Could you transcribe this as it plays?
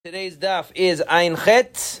Today's daf is Ayin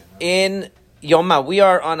Chet in Yoma. We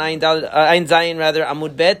are on Ayin Zayin,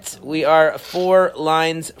 Amud Bet. We are 4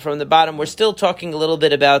 lines from the bottom. We're still talking a little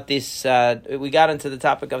bit about this. We got into the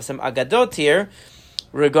topic of some agadot here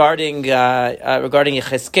regarding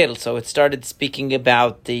Yecheskel. So it started speaking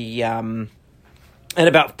about the and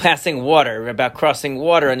about passing water, about crossing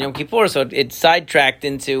water on Yom Kippur. So it sidetracked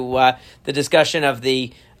into the discussion of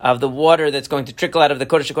the water that's going to trickle out of the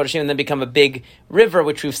Kodesh HaKodeshim and then become a big river,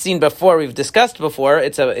 which we've seen before, we've discussed before.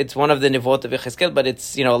 It's one of the Nivot of Yecheskel, but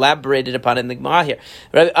it's elaborated upon in the Gemara here.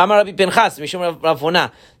 Amar Rabbi Pinchas, Mishum Rav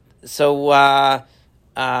Huna. So Rav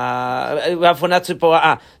Huna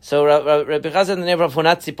Tzipora. So Rabbi Pinchas in the name of Rav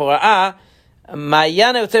Huna Tzipora.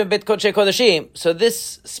 So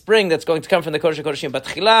this spring that's going to come from the Kodesh HaKodeshim,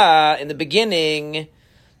 Batchila, in the beginning,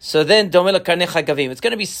 so then Domela Karnei Chagavim. It's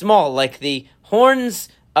going to be small, like the horns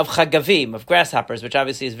of chagavim, of grasshoppers, which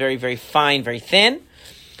obviously is very, very fine, very thin.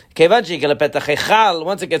 Once it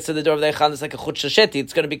gets to the door of the Echal, it's like a chut sheti.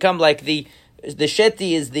 It's going to become like the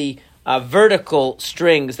sheti is the vertical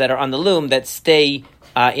strings that are on the loom that stay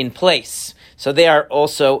in place. So they are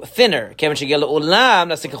also thinner.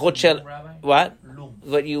 What?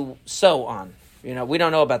 What you sew on. We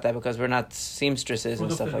don't know about that because we're not seamstresses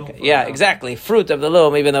and stuff like that. Yeah, exactly. Fruit of the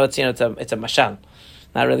loom, even though it's a mashal,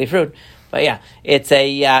 not really fruit. But yeah, it's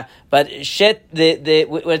a but shet the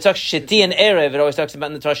when it talks sheti and erev, it always talks about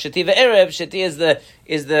in the Torah sheti ve'erev. Sheti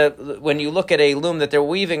is the when you look at a loom that they're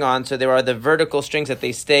weaving on, so there are the vertical strings that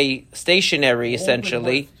they stay stationary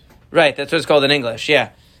essentially. Right, that's what it's called in English.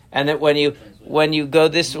 Yeah, and that when you go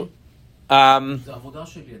this. And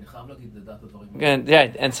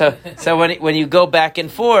so when you go back and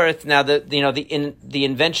forth now, the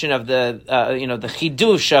invention of the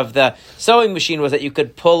chidush of the sewing machine was that you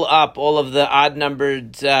could pull up all of the odd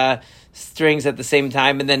numbered strings at the same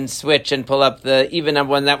time and then switch and pull up the even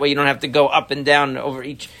number one. That way you don't have to go up and down over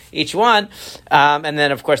each one. And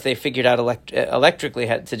then of course they figured out electrically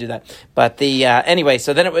how to do that. But anyway,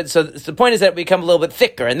 so then the point is that it become a little bit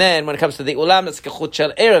thicker. And then when it comes to the ulam, it's kechut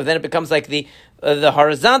shel erev. Then it becomes like the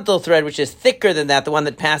horizontal thread, which is thicker than that, the one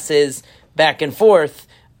that passes back and forth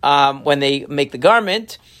when they make the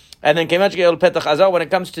garment. And then when it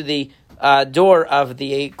comes to the door of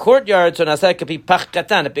the courtyard, so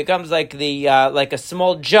it becomes like like a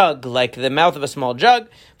small jug, like the mouth of a small jug.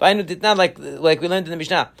 Like we learned in the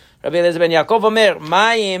Mishnah. Rabbi Eliezer ben Yaakov Omer,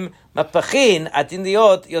 Mayim mapachin atin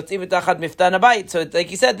diot yotzim mitachat miftan habayit. So like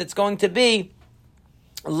he said, it's going to be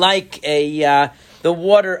like the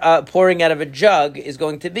water pouring out of a jug is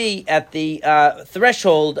going to be at the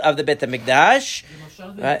threshold of the Beit HaMikdash.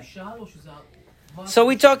 Right? So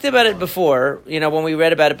we talked about it before, when we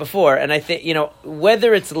read about it before, and I think,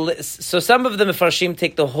 whether it's, so some of the Mefarshim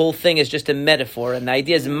take the whole thing as just a metaphor, and the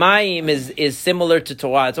idea is Mayim is similar to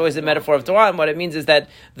Torah. It's always a metaphor of Torah, and what it means is that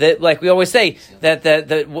like we always say, that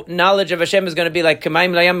the knowledge of Hashem is going to be like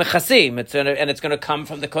K'mayim layam mechasim, and it's going to come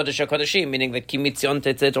from the Kodesh HaKodeshim, meaning that Kimitzion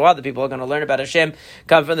Tetzei Torah, the people are going to learn about Hashem,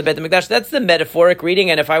 come from the Beit HaMikdash. That's the metaphoric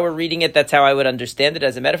reading, and if I were reading it, that's how I would understand it,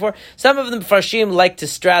 as a metaphor. Some of the Mefarshim like to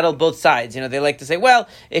straddle both sides. They like to say, well,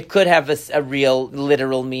 it could have a real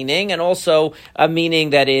literal meaning and also a meaning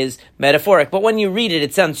that is metaphoric. But when you read it,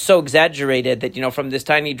 it sounds so exaggerated that, from this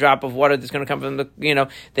tiny drop of water that's going to come from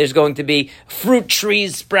there's going to be fruit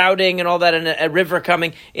trees sprouting and all that and a river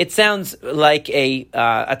coming. It sounds like a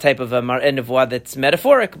type of a mar'eh nevuah that's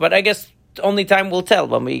metaphoric, but I guess only time will tell.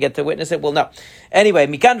 When we get to witness it, we'll know. Anyway,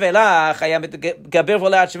 mikan ve'lach hayam gaber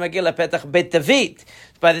v'le'at shemagil lepetach Beit David.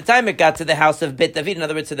 By the time it got to the house of Beit David, in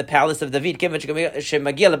other words, to the palace of David,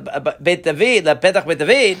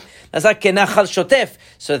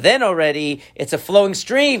 so then already it's a flowing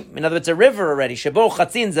stream. In other words, a river already. And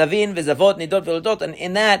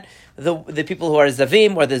in that, the people who are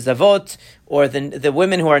Zavim or the Zavot or the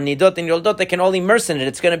women who are Nidot and Yoldot, they can all immerse in it.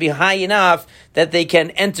 It's going to be high enough that they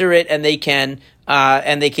can enter it and they can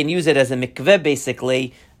use it as a mikveh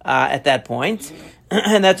basically at that point.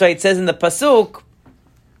 And that's why it says in the pasuk,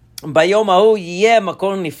 Bayom hahu yeh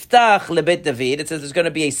makor niftach lebeit David. It says there's going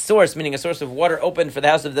to be a source, meaning a source of water open for the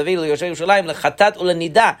house of David. It says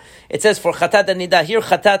for chatat and nida. Here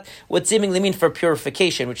chatat would seemingly mean for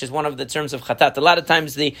purification, which is one of the terms of chatat. A lot of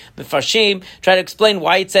times the Mefarshim try to explain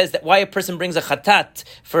why it says that, why a person brings a chatat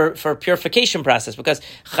for purification process, because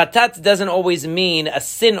chatat doesn't always mean a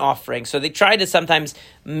sin offering. So they try to sometimes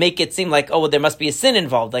make it seem like, there must be a sin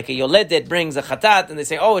involved. Like a yoledet brings a chatat, and they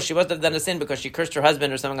say, she must have done a sin because she cursed her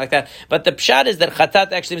husband or something like that. But the pshat is that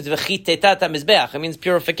chatat actually means v'chitetat mizbeach. It means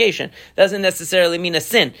purification. It doesn't necessarily mean a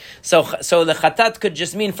sin. So the chatat could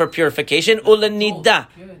just mean for purification. Ulenida,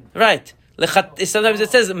 right? Sometimes it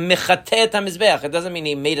says mechatet hamizbeach. It doesn't mean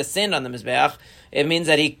he made a sin on the mizbeach. It means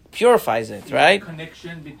that he purifies it, right?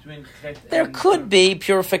 Connection between there could be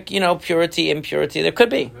purity, impurity. There could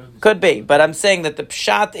be. But I'm saying that the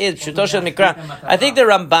pshat is pshuto shel mikra. I think the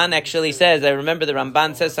Ramban actually says. I remember the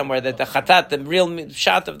Ramban says somewhere that the chatat, the real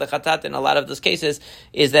pshat of the chatat in a lot of those cases,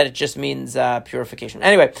 is that it just means purification.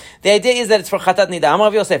 Anyway, the idea is that it's for chatat nida. Amar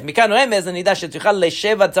Rav Yosef, mikan remez a nida shetuchal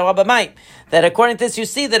leishev atzara b'mayim. That according to this, you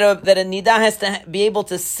see that a nida has to be able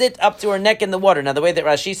to sit up to her neck in the water. Now, the way that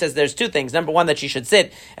Rashi says, there's two things. Number one, that she should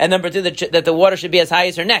sit, and number two, that the water should be as high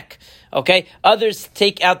as her neck. Okay, others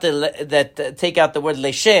take out the word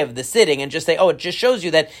leshev, the sitting, and just say, it just shows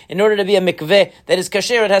you that in order to be a mikveh that is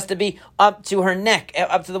kasher, it has to be up to her neck,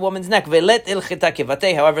 up to the woman's neck. Velet il chita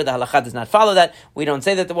kivate. However, the halacha does not follow that. We don't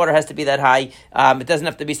say that the water has to be that high. It doesn't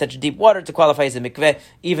have to be such deep water to qualify as a mikveh,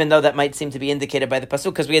 even though that might seem to be indicated by the pasuk,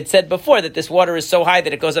 because we had said before that this water is so high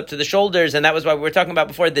that it goes up to the shoulders, and that was why we were talking about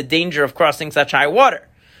before the danger of crossing such high water.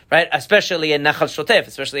 Right, especially in Nachal Shotef,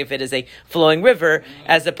 especially if it is a flowing river,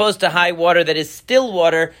 as opposed to high water that is still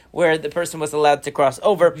water, where the person was allowed to cross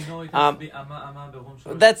over.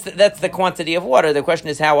 That's the quantity of water. The question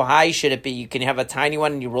is, how high should it be? You can have a tiny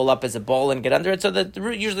one and you roll up as a ball and get under it. So that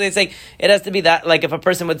usually they say it has to be that. Like if a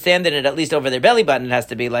person would stand in it, at least over their belly button, it has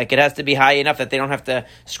to be high enough that they don't have to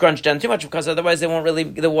scrunch down too much, because otherwise the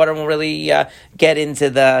water won't really get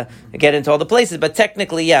into all the places. But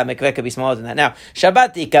technically, mikveh could be smaller than that. Now,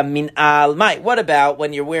 Shabbat min al mai. What about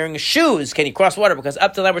when you're wearing shoes? Can you cross water? Because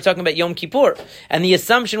up to now we're talking about Yom Kippur, and the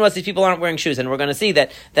assumption was these people aren't wearing shoes, and we're going to see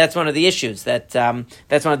that that's one of the issues. That's one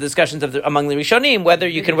of the discussions among the Rishonim, whether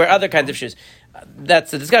you can wear other kinds of shoes. That's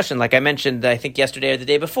the discussion. Like I mentioned, I think yesterday or the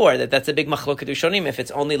day before, that's a big machloket Rishonim. If it's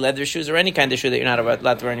only leather shoes or any kind of shoe that you're not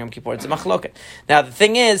allowed to wear on Yom Kippur, it's a machloket. Now the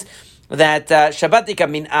thing is that Shabbatika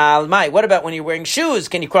min al mai. What about when you're wearing shoes?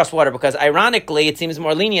 Can you cross water? Because ironically, it seems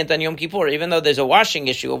more lenient on Yom Kippur, even though there's a washing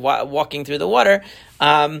issue of walking through the water.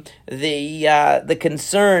 The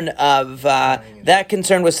concern of that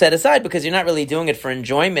concern was set aside because you're not really doing it for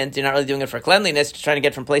enjoyment. You're not really doing it for cleanliness. You're trying to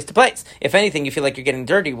get from place to place. If anything, you feel like you're getting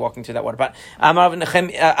dirty walking through that water. But Amar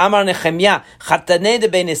Nechemya Chatanei de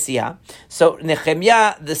Benesia. So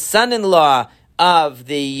Nechemya, the son-in-law of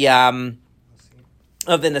the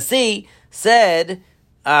Nasi, said,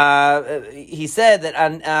 he said that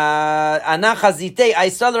Ana Chazite I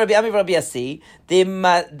saw Rabbi Ami Rabbi Yassi de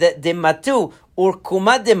matu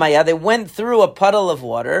urkuma de maya. They went through a puddle of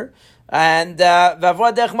water and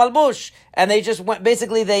vavra derech malbush, and they just went.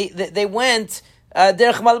 Basically, they went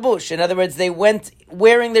derech malbush. In other words, they went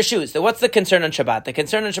wearing their shoes. So what's the concern on Shabbat? The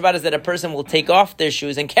concern on Shabbat is that a person will take off their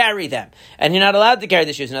shoes and carry them. And you're not allowed to carry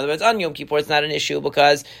the shoes. In other words, on Yom Kippur, it's not an issue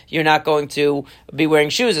because you're not going to be wearing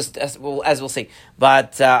shoes, as we'll see.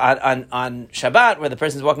 But on Shabbat, where the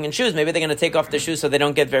person's walking in shoes, maybe they're going to take off their shoes so they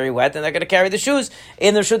don't get very wet, and they're going to carry the shoes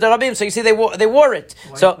in the Reshut HaRabim. So you see, they wore it.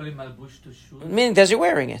 Why so malbush to shoes? meaning because you're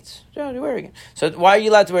wearing it. Yeah, you're wearing it. So why are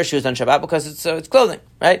you allowed to wear shoes on Shabbat? Because it's clothing,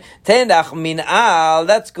 right? Te'endach min'al,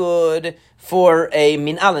 that's good for a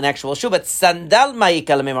min'al, an actual shoe, but sandal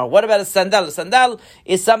ma'ikal memar. What about a sandal? A sandal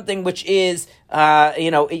is something which is,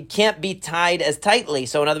 it can't be tied as tightly.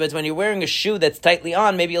 So in other words, when you're wearing a shoe that's tightly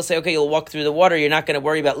on, maybe you'll say, okay, you'll walk through the water, you're not going to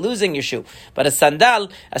worry about losing your shoe. But a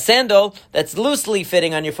sandal that's loosely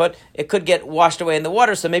fitting on your foot, it could get washed away in the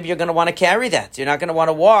water, so maybe you're going to want to carry that. You're not going to want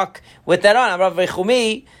to walk with that on. Rav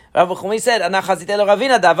Chumi said, Ana chazite lo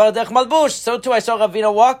Ravina, davar derech malbush. So too I saw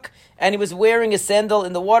Ravina walk, and he was wearing a sandal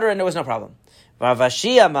in the water, and there was no problem. Rav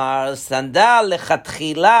Ashi amar, sandal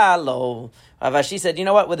lechatchila lo. Rav Ashi said, you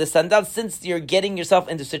know what, with the sandal, since you're getting yourself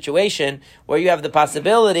into a situation where you have the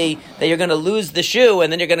possibility that you're going to lose the shoe,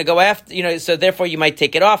 and then you're going to go after, so therefore you might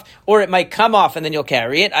take it off, or it might come off and then you'll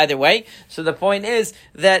carry it, either way. So the point is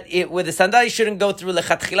that with the sandal, you shouldn't go through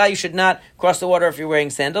lechatchila, you should not cross the water if you're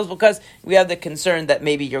wearing sandals, because we have the concern that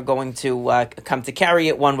maybe you're going to come to carry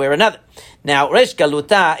it one way or another. Now, Resh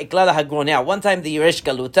Galuta, Iklala Hagronia. One time the Resh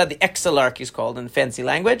Galuta, the exilarch is called in fancy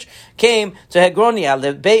language, came to Hagronia,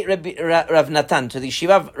 the Beit Rav Natan, to the Yeshiva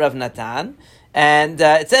of Rav Natan, and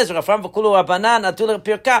it says, Rafram v'kulu Rabbanan atul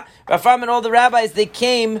pirka. Rafram and all the rabbis, they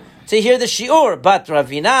came to hear the shiur, but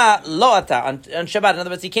Ravina lo ata on Shabbat. In other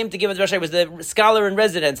words, he came to give a drasha. He was the scholar in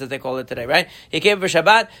residence, as they call it today, right? He came for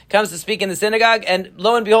Shabbat, comes to speak in the synagogue, and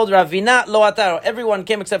lo and behold, Ravina lo ata. Everyone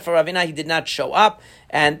came except for Ravina. He did not show up,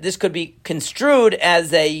 and this could be construed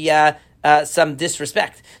as a some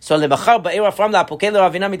disrespect. So in the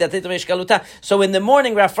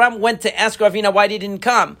morning, Rafram went to ask Ravina why he didn't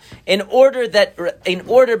come, in order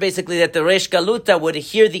basically that the Reish Galuta would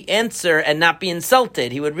hear the answer and not be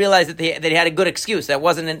insulted. He would realize that he had a good excuse. That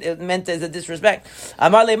wasn't meant as a disrespect. He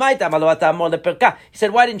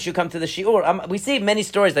said, why didn't you come to the shiur? We see many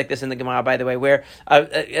stories like this in the Gemara, by the way, where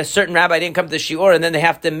a certain rabbi didn't come to the shiur, and then they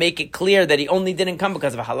have to make it clear that he only didn't come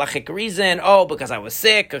because of a halachic reason. Oh, because I was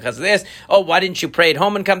sick, because of this. Oh, why didn't you pray at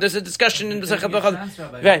home and come? There's a discussion in Masechet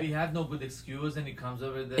Brachot. Right. He had no good excuse, and he comes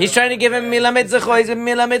over there. He's trying to give him milamed zechut. He's a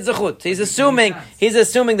milamed zechut. He's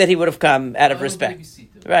assuming that he would have come out of respect.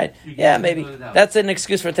 Right? Yeah, maybe that's an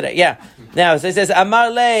excuse for today. Yeah. Now, so he says,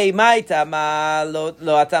 Amar le maita ma lo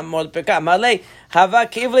atam mol perka. Amar le hava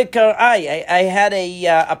kivli karai. I had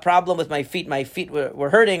a problem with my feet. My feet were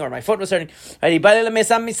hurting, or my foot was hurting.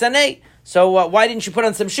 So why didn't you put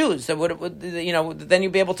on some shoes? So then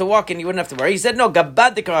you'd be able to walk and you wouldn't have to worry. He said, no,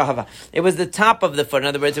 gabad hava. It was the top of the foot. In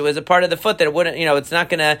other words, it was a part of the foot that it wouldn't, it's not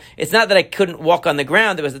that I couldn't walk on the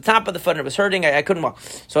ground. It was the top of the foot and it was hurting. I couldn't walk.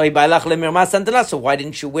 So why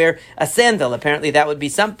didn't you wear a sandal? Apparently that would be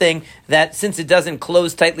something that, since it doesn't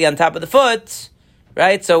close tightly on top of the foot,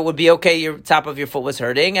 right? So it would be okay, your top of your foot was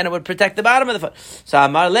hurting, and it would protect the bottom of the foot. So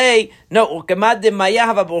Amarle, no,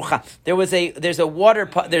 there's a water,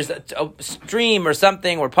 there's a stream or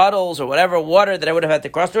something, or puddles or whatever, water that I would have had to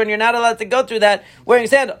cross through, and you're not allowed to go through that wearing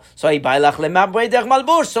sandals. So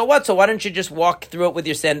what? So why don't you just walk through it with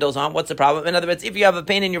your sandals on? What's the problem? In other words, if you have a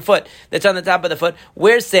pain in your foot that's on the top of the foot,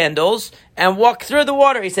 wear sandals and walk through the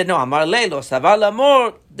water. He said, no, Amarle, lo savar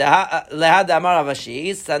lamor.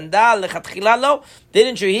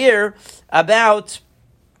 Didn't you hear about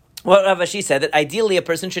what Rav Ashi said, that ideally a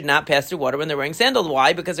person should not pass through water when they're wearing sandals?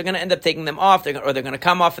 Why? Because they're going to end up taking them off, or they're going to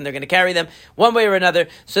come off and they're going to carry them one way or another.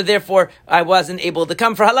 So therefore, I wasn't able to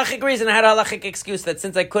come for halachic reason. I had a halachic excuse that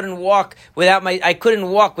since I couldn't walk I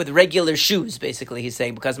couldn't walk with regular shoes, basically, he's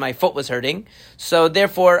saying, because my foot was hurting. So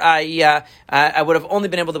therefore, I would have only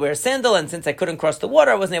been able to wear a sandal, and since I couldn't cross the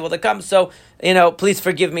water, I wasn't able to come. So, please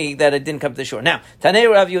forgive me that I didn't come to the shore. Now, Tanei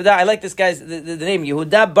Rav Yehuda, I like this guy's the name,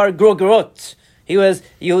 Yehuda Bar Grogorot. He was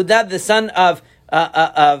Yehuda, the son of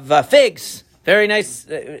Figs. Very nice.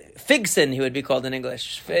 Figson, he would be called in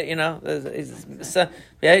English. If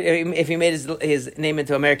he made his name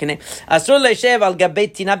into American name.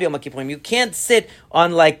 You can't sit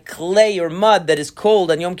on like clay or mud that is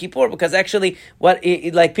cold on Yom Kippur, because actually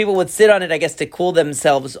people would sit on it, I guess, to cool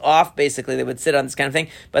themselves off. Basically, they would sit on this kind of thing.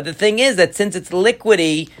 But the thing is that since it's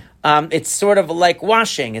liquidy, it's sort of like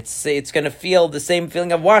washing. It's going to feel the same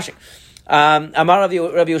feeling of washing. Amar Rabbi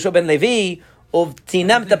Yehoshua ben Levi of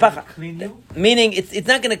tinam tapacha, meaning it's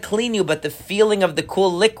not going to clean you, but the feeling of the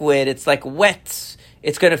cool liquid, it's like wet.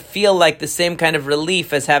 It's going to feel like the same kind of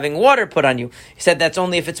relief as having water put on you. He said that's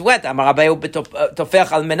only if it's wet. That's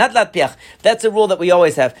a rule that we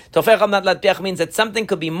always have. Tofech al menat latpiach means that something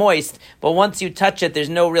could be moist, but once you touch it, there's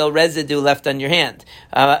no real residue left on your hand.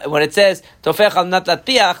 When it says tofech al menat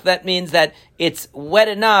latpiach, that means that it's wet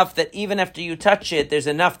enough that even after you touch it, there's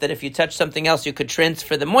enough that if you touch something else, you could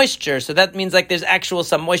transfer the moisture. So that means like there's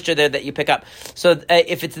some moisture there that you pick up. So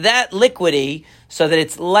if it's that liquidy, so that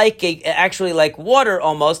it's actually like water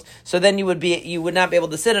almost, so then you would not be able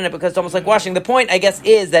to sit on it because it's almost like washing. The point, I guess,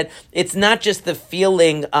 is that it's not just the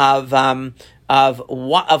feeling of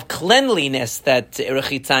cleanliness that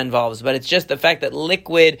rechitza involves, but it's just the fact that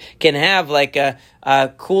liquid can have like a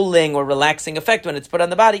cooling or relaxing effect when it's put on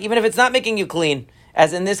the body, even if it's not making you clean.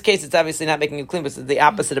 As in this case, it's obviously not making you clean, but it's the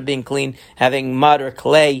opposite of being clean, having mud or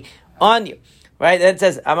clay on you. Right? Then it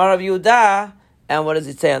says, Amar Rav Yehuda, and what does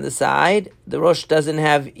it say on the side? The Rosh doesn't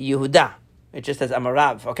have Yehuda. It just says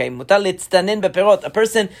Amarav. Okay, mutar litztanin beperot. A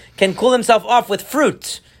person can cool himself off with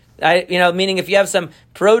fruit. Meaning if you have some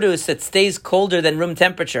produce that stays colder than room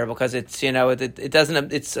temperature because it's, it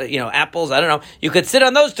doesn't, it's, apples, I don't know. You could sit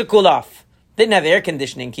on those to cool off. Didn't have air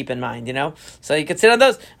conditioning, keep in mind, So you could sit on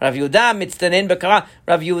those. Rav Yehuda mitztanin bekara.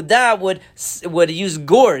 Rav Yehuda would use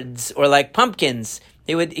gourds or like pumpkins.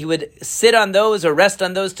 He would sit on those or rest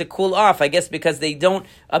on those to cool off, I guess because they don't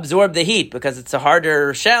absorb the heat, because it's a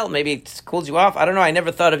harder shell. Maybe it cools you off. I don't know. I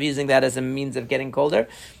never thought of using that as a means of getting colder.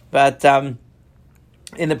 But in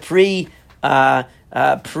the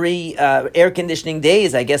air conditioning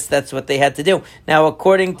days, I guess that's what they had to do. Now,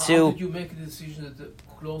 according to... How did you make the decision that the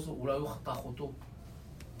clothes...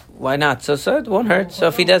 Why not? So it won't hurt. So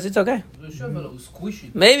if he does, it's okay.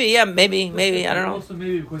 Maybe, I don't know. Also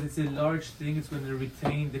maybe because it's a large thing, it's going to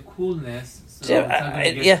retain the coolness.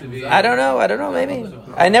 I don't know, maybe.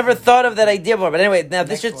 I never thought of that idea before. But anyway, now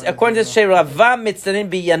this is, according to Rava mitztanin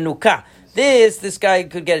biyanuka. This guy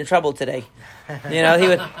could get in trouble today.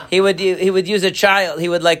 He would use a child. He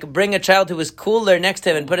would bring a child who was cooler next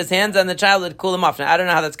to him and put his hands on the child and cool him off. Now I don't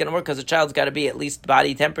know how that's going to work because the child's got to be at least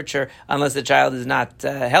body temperature unless the child is not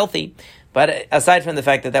healthy. But aside from the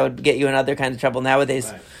fact that would get you in other kinds of trouble nowadays,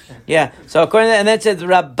 right. Yeah. So according to that, and then it says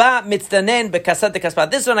Rabba mitzdanen bekasat dekaspa.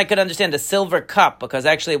 This one I could understand, a silver cup, because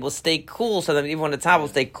actually it will stay cool. So that even when it's hot, it will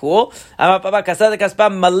stay cool. Kasat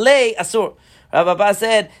dekaspa malay asur. Rabba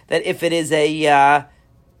said that if it is a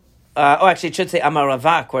actually, it should say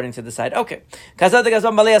Amarava according to the side. Okay. If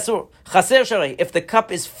the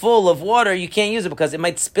cup is full of water, you can't use it because it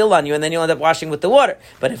might spill on you and then you'll end up washing with the water.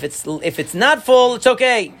 But if it's not full, it's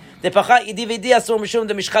okay. But if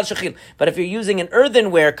you're using an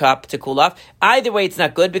earthenware cup to cool off, either way it's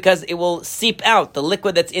not good because it will seep out. The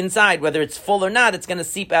liquid that's inside, whether it's full or not, it's going to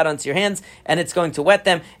seep out onto your hands and it's going to wet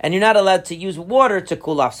them, and you're not allowed to use water to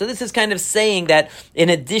cool off. So this is kind of saying that in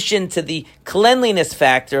addition to the cleanliness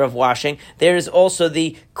factor of washing, there is also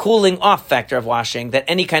the cooling off factor of washing, that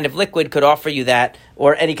any kind of liquid could offer you that,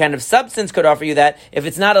 or any kind of substance could offer you that. If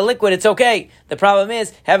it's not a liquid, it's okay. The problem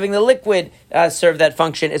is having the liquid serve that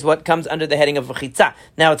function is what comes under the heading of v'chitza.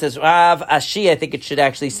 Now it says Rav Ashi. I think it should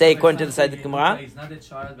actually say, according to the side of the Gemara. It's not a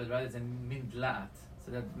child, but rather than mindlaat.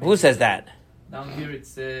 Who says that? Down here it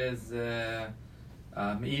says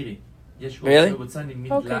Meiri. Really?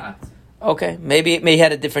 Okay. Maybe he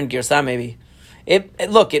had a different girsa. Maybe. Then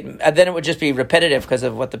it would just be repetitive because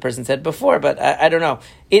of what the person said before. But I don't know.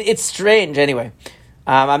 It's strange anyway.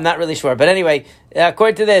 I'm not really sure. But anyway,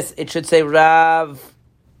 according to this, it should say Rav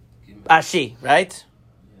Ashi, right?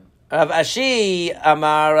 Yeah. Rav Ashi,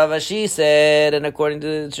 Rav Ashi said, and according to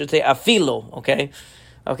it should say Afilo, okay?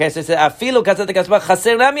 Okay, so it says Afilo katzat kaspa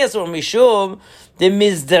chaser lam yasur mishum de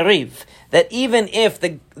mizdariv. That even if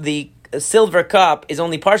the silver cup is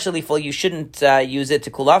only partially full, you shouldn't use it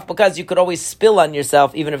to cool off because you could always spill on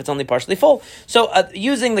yourself even if it's only partially full. So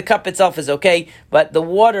using the cup itself is okay, but the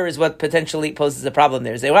water is what potentially poses a problem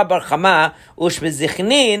there. He was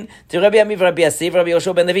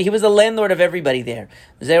the landlord of everybody there.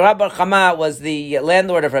 Zerah Bar Chama was the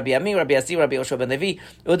landlord of Rabbi Ami, Rabbi Asi, Rabbi Yoshua ben Levi.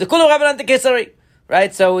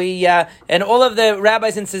 Right, so he and all of the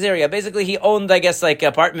rabbis in Caesarea. Basically, he owned, I guess, like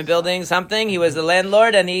apartment buildings, something. He was the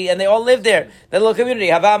landlord, and they all lived there. The little community.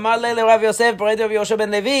 Hava Amar le Rav Yosef, Rav Yoshua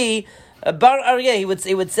ben Levi, Bar Aryeh.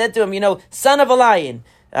 He would said to him, son of a lion.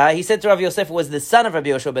 He said to Rav Yosef, who was the son of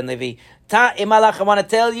Rabbi Yoshua ben Levi, Ta imalach, I want to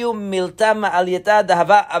tell you, miltam aliyata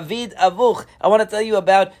dahava avid avuch. I want to tell you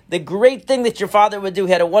about the great thing that your father would do.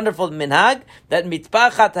 He had a wonderful minhag, that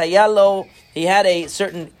mitpachat hayalo, he had a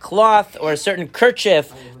certain cloth or a certain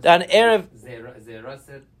kerchief on Erev.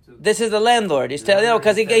 This is the landlord. He's telling,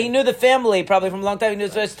 because he knew the family probably from a long time.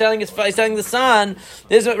 He's telling the son.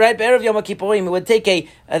 This is right. Erev Yom Kippurim, he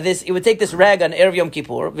would take this rag on Erev Yom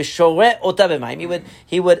Kippur.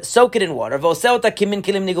 He would soak it in water.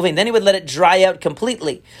 Then he would let it dry out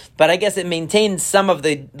completely. But I guess it maintained some of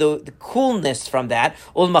the coolness from that.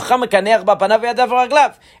 And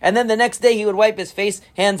then the next day he would wipe his face,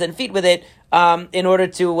 hands, and feet with it. In order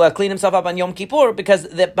to clean himself up on Yom Kippur, because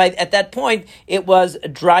at that point it was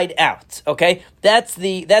dried out. Okay, that's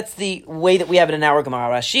the way that we have it in our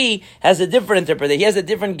Gemara. Rashi has a different interpretation. He has a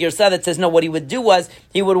different girsa that says no. What he would do was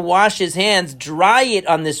he would wash his hands, dry it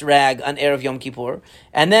on this rag on Erev Yom Kippur,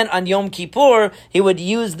 and then on Yom Kippur he would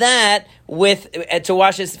use that to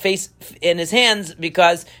wash his face and his hands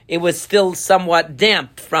because it was still somewhat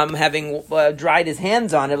damp from having dried his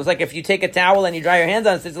hands on. It was like if you take a towel and you dry your hands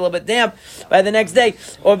on it, it's a little bit damp by the next day.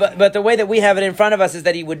 But the way that we have it in front of us is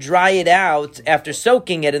that he would dry it out after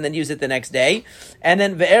soaking it and then use it the next day. And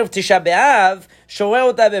then ve'erev Tisha B'Av shoreh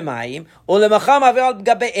ota b'mayim ulemachar ma'avir al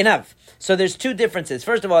gabe einav. So there's two differences.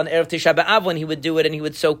 First of all, in Erev Tisha B'Av, when he would do it and he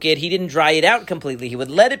would soak it, he didn't dry it out completely. He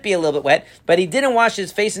would let it be a little bit wet, but he didn't wash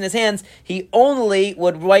his face and his hands. He only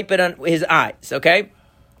would wipe it on his eyes, okay?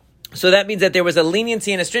 So that means that there was a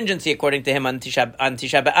leniency and a stringency, according to him, on Tisha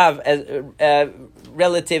B'Av, as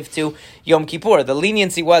relative to Yom Kippur. The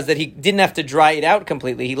leniency was that he didn't have to dry it out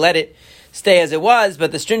completely. He let it stay as it was,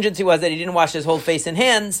 but the stringency was that he didn't wash his whole face and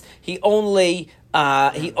hands. He only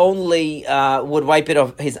would wipe it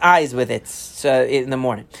off his eyes with it in the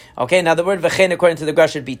morning. Okay, now the word v'chein, according to the Gra,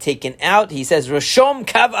 should be taken out. He says Roshom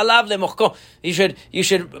kav alav lemochko. You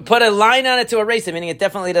should put a line on it to erase it, meaning it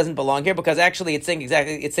definitely doesn't belong here because actually it's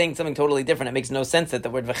saying something totally different. It makes no sense that the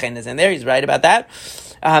word v'chein is in there. He's right about that.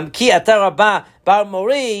 Ki ata Rabba bar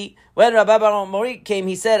Mori. When Rabba bar Mori came,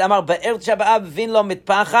 he said, Amar ba'er Tisha B'Av vin lo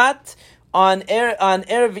mitpachat. On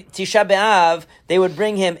Erev Tisha B'Av, they would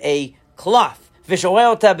bring him a cloth.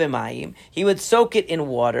 v'shoreh ota b'mayim. He would soak it in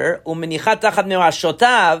water. U'menichat tachat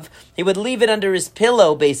mirashotav. He would leave it under his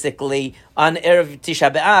pillow, basically, on Erev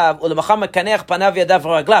Tisha B'Av. U'lemachar mekaneach panav yadav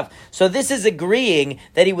v'raglav. So this is agreeing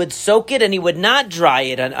that he would soak it and he would not dry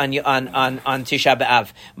it on Tisha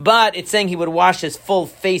B'Av. But it's saying he would wash his full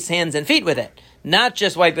face, hands, and feet with it. Not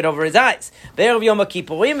just wipe it over his eyes.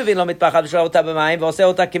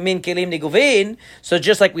 So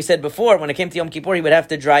just like we said before, when it came to Yom Kippur, he would have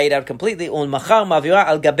to dry it out completely.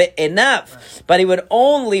 But he would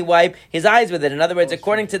only wipe his eyes with it. In other words,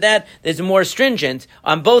 according to that, there's more stringent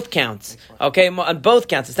on both counts. Okay, on both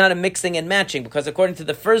counts. It's not a mixing and matching, because according to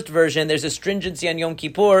the first version, there's a stringency on Yom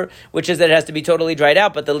Kippur, which is that it has to be totally dried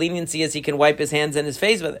out, but the leniency is he can wipe his hands and his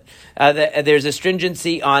face with it. There's a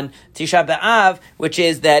stringency on Tisha B'Av, which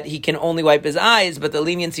is that he can only wipe his eyes, but the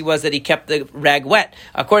leniency was that he kept the rag wet.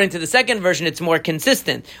 According to the second version, it's more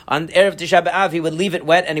consistent. On Erev Tisha B'Av, he would leave it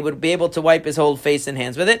wet and he would be able to wipe his whole face and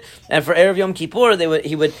hands with it. And for Erev Yom Kippur,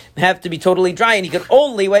 he would have to be totally dry and he could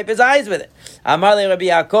only wipe his eyes with it. Amar le Rabbi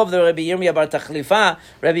Yaakov, the Rabbi Yirmiyah bar Tachlifa.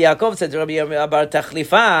 Rabbi Yaakov said to Rabbi Yirmiyah bar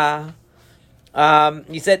Tachlifa,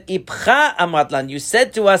 he said, Ipcha amratlan, you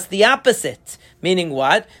said to us the opposite. Meaning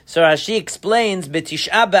what? So Rashi explains,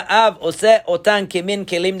 B'tish'a b'av oseh otan kemin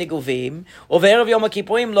kelim neguvim, uve'erev Yom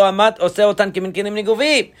HaKippurim lo amat oseh otan kemin kelim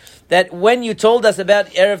neguvim. That when you told us about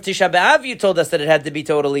Erev Tisha B'Av, you told us that it had to be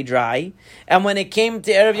totally dry. And when it came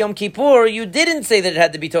to Erev Yom Kippur, you didn't say that it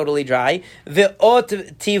had to be totally dry.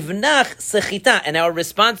 Ve'ot tivnach sechita. And our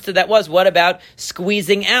response to that was, what about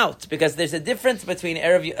squeezing out? Because there's a difference between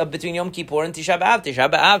between Yom Kippur and Tisha B'Av. Tisha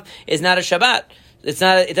B'Av is not a Shabbat. It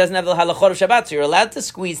doesn't have the halachot of Shabbat, so you're allowed to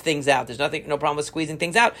squeeze things out. There's no problem with squeezing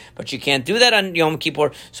things out, but you can't do that on Yom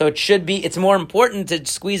Kippur. So it's more important to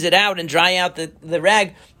squeeze it out and dry out the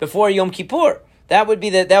rag before Yom Kippur. That would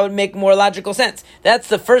make more logical sense. That's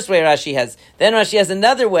the first way Rashi has. Then Rashi has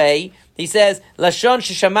another way. He says, Lashon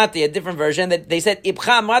Shishamati, a different version, that they said,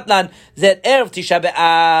 Ibcha Matlan, Zet Erev Tisha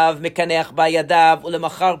B'Av, Mekaneach Ba'yadav,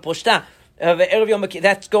 Ulemachar Poshta.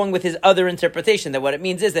 That's going with his other interpretation, that what it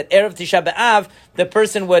means is that Erev Tisha B'Av, the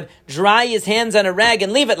person would dry his hands on a rag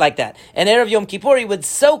and leave it like that. And Erev Yom Kippur, he would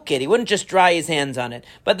soak it. He wouldn't just dry his hands on it.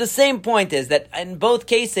 But the same point is that in both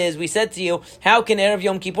cases, we said to you, how can Erev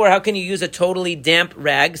Yom Kippur, how can you use a totally damp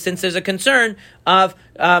rag, since there's a concern of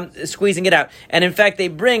squeezing it out? And in fact, they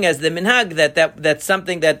bring as the minhag that's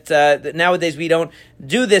something that nowadays we don't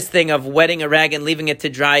do this thing of wetting a rag and leaving it to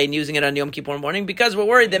dry and using it on Yom Kippur morning, because we're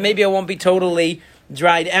worried that maybe it won't be totally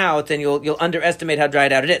dried out and you'll underestimate how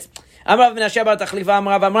dried out it is. Amar Menashe bar Tachlifa,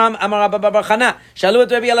 Amar Rav Amram, Amar Rabba bar Chana, Shalu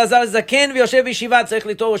et Rabbi Elazar zaken v'yoshev b'yeshiva, tzarich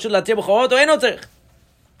litor reshut latir b'chorot o eno tzarich?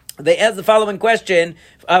 They asked the following question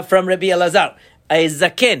from Rabbi Elazar. A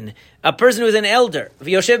zaken, a person who is an elder,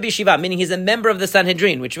 v'yoshev b'yeshiva, meaning he's a member of the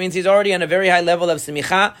Sanhedrin, which means he's already on a very high level of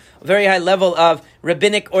semicha, a very high level of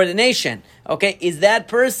rabbinic ordination. Okay, is that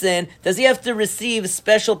person, does he have to receive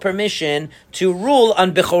special permission to rule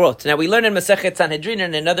on Bechorot? Now we learn in Masechet Sanhedrin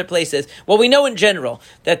and in other places, well, we know in general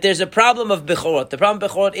that there's a problem of Bechorot. The problem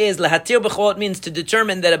of Bechorot is, Lahatir Bechorot means to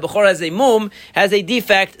determine that a Bechor has a mum, has a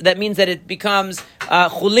defect, that means that it becomes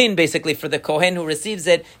chulin, basically, for the Kohen who receives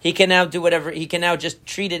it. He can now do whatever, he can now just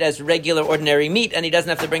treat it as regular, ordinary meat, and he doesn't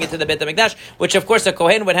have to bring it to the Beit HaMikdash, which of course a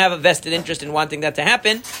Kohen would have a vested interest in wanting that to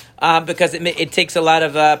happen, because it takes a lot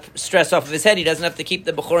of stress off of his head. He doesn't have to keep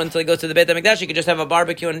the Bechor until he goes to the Beit HaMikdash. He could just have a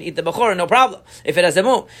barbecue and eat the Bechor, no problem, if it has a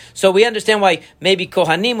mum. So we understand why maybe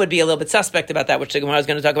Kohanim would be a little bit suspect about that, which the Gemara is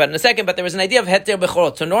going to talk about in a second, but there was an idea of Heter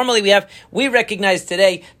Bechorot. So normally we recognize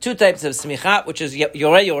today two types of smicha, which is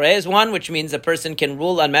Yoreh is one, which means a person can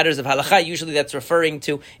rule on matters of halacha. Usually that's referring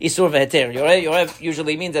to Isur Veheter. Yoreh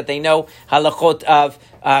usually means that they know halachot of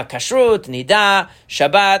kashrut, nida,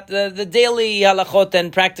 Shabbat, the daily halachot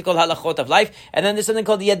and practical halachot of life. And then there's something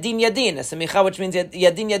called Yadin Yadin, a semicha, which means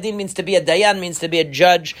Yadin Yadin means to be a dayan, means to be a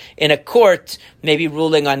judge in a court, maybe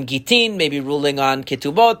ruling on gitin, maybe ruling on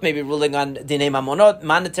ketubot, maybe ruling on dinei mamonot,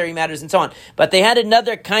 monetary matters, and so on. But they had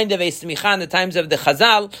another kind of a semicha in the times of the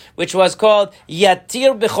Chazal, which was called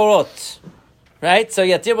Yatir Bechorot. Right? So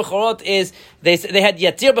Yatir Bechorot is, they had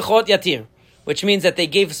Yatir Bechorot Yatir, which means that they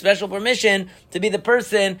gave special permission to be the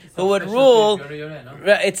person who would rule.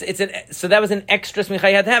 So that was an extra smicha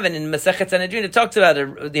you had to have. And in Masechet Sanhedrin, it talks about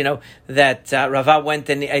that Rava went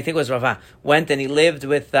and I think it was Rava went and he lived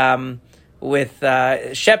with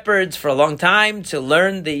shepherds for a long time to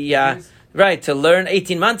learn the right, to learn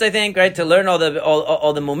 18 months, I think, right, to learn all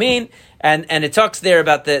the mumin, and it talks there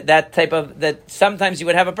about that type of, that sometimes you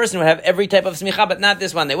would have a person who would have every type of smicha, but not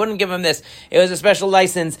this one. They wouldn't give him this. It was a special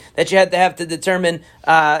license that you had to have to determine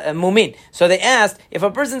mumin. So they asked, if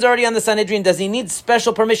a person's already on the Sanhedrin, does he need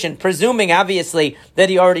special permission? Presuming, obviously, that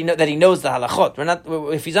he already that he knows the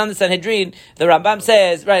halachot. If he's on the Sanhedrin, the Rambam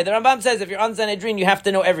says if you're on the Sanhedrin, you have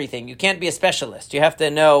to know everything. You can't be a specialist. You have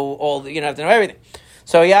to know you have to know everything.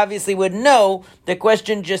 So he obviously would know. The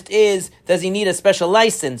question just is, does he need a special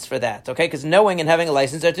license for that? Okay, because knowing and having a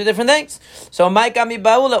license are two different things. So,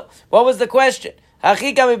 what was the question?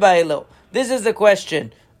 This is the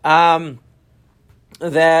question. The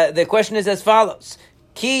question is as follows.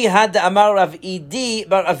 Ki had amar Rav Idi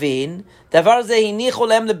bar Avin, davar ze hinichu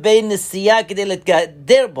lehem lebein nesiya kedei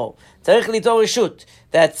letgader bo. Tzarich litor reshut.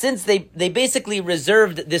 That since they basically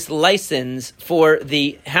reserved this license for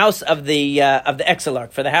the house of the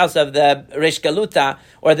Exilarch, for the house of the Reish Galuta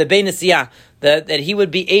or the Bein Nesiyah, that he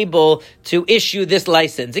would be able to issue this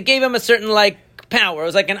license. It gave him a certain power. It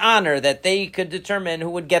was like an honor that they could determine who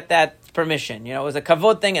would get that permission. It was a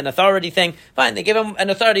kavod thing, an authority thing. Fine, they gave him an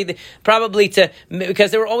authority probably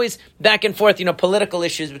because there were always back and forth, political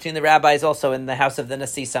issues between the rabbis also in the house of the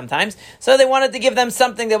Nasi sometimes. So they wanted to give them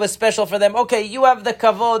something that was special for them. Okay, you have the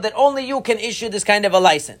kavod that only you can issue this kind of a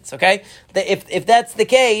license, okay? If that's the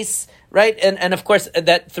case, right, and of course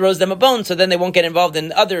that throws them a bone, so then they won't get involved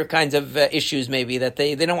in other kinds of issues maybe that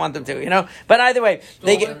they don't want them to, But either way,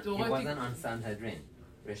 he wasn't on Sanhedrin.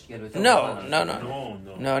 No,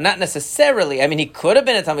 not necessarily. I mean, he could have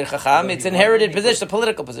been a Talmid Chacham. It's inherited position, a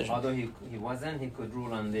political position. Although he wasn't, he could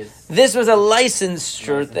rule on this. This was a license,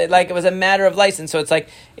 sure. It was a matter of license. So it's like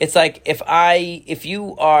if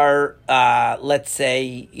you are, let's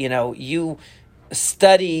say, you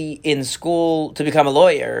study in school to become a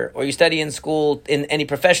lawyer, or you study in school in any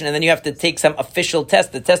profession, and then you have to take some official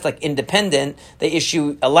test, the test like independent, they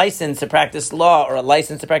issue a license to practice law or a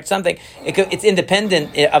license to practice something. It's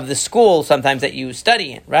independent of the school sometimes that you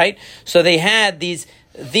study in, right? So they had these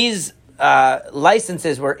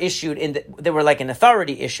licenses were issued they were like an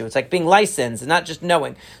authority issue. It's like being licensed, not just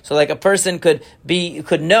knowing. So like a person could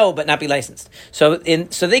know but not be licensed. So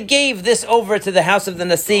they gave this over to the house of the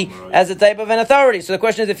Nasi as a type of an authority. So the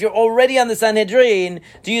question is, if you're already on the Sanhedrin,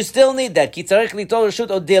 do you still need that? It's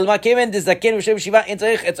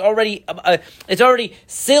already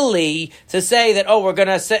silly to say that, we're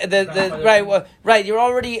gonna say right. You're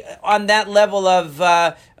already on that level of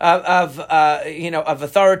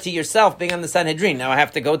authority yourself, being on the Sanhedrin. Now I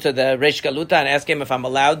have to go to the Reish Galuta and ask him if I'm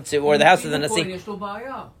allowed to, or the house of the Nasi.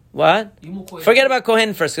 What? Forget about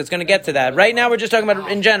Kohen first, it's going to get to that. Right now we're just talking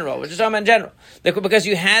about in general. Because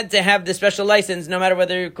you had to have the special license no matter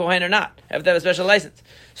whether you're Kohen or not. You have to have a special license.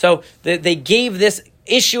 So they gave this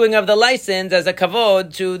issuing of the license as a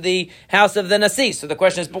kavod to the house of the Nasi. So the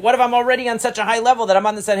question is, but what if I'm already on such a high level that I'm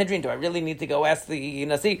on the Sanhedrin? Do I really need to go ask the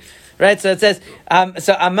Nasi? Right? So it says,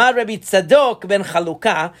 so Amar Rabbi Tzadok ben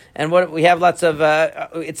Chalukah, and what we have lots of,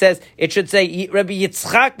 it says, it should say Rabbi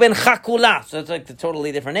Yitzchak ben Chakula. So it's like a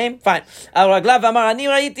totally different name. Fine. Al Raglav Amar, Ani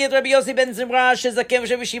Ra'iti et Rabbi Yossi ben Zimra, shezakem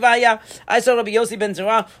v'shev yeshiva haya. I saw Rabbi Yossi ben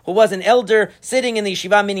Zimra, who was an elder, sitting in the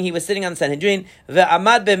yeshiva, meaning he was sitting on the Sanhedrin,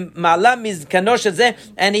 ve'amad ben ma'ala mizkano shezeh,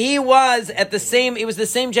 and he was the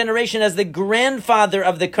same generation as the grandfather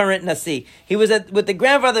of the current Nasi. He was with the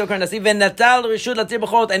grandfather of the current Nasi,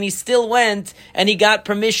 and he still went and he got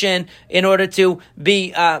permission in order to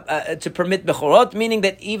be to permit bechorot, meaning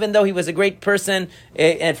that even though he was a great person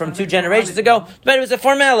and from 2 generations ago, but it was a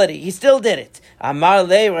formality. He still did it. Amar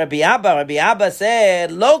le Rabbi Abba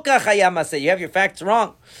said, Lo kach haya maseh. You have your facts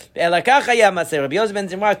wrong. The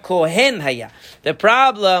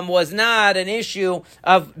problem was not an issue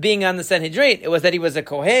of being on the Sanhedrin. It was that he was a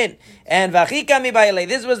Kohen. And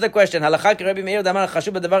this was the question. The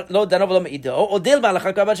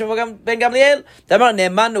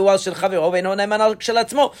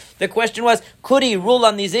question was, could he rule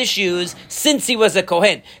on these issues since he was a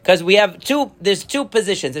Kohen? Because there's two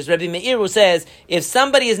positions. There's Rabbi Meir who says, if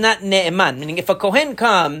somebody is not ne'eman, meaning if a Kohen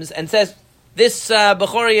comes and says, this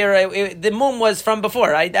Bechor, the mum was from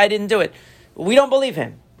before, I didn't do it, we don't believe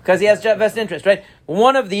him, because he has vested interest, right?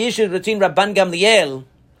 One of the issues between Rabban Gamliel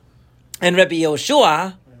and Rabbi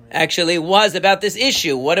Yoshua actually was about this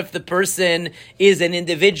issue. What if the person is an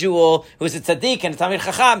individual who's a tzaddik and a Talmid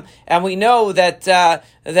Chacham, and we know that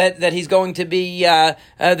that he's going to be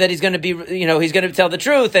that he's going to be he's going to tell the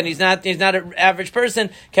truth, and he's not an average person?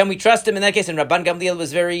 Can we trust him in that case? And Rabban Gamliel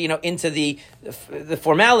was very into the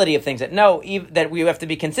formality of things, that that we have to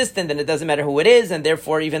be consistent, and it doesn't matter who it is, and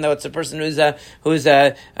therefore even though it's a person who is a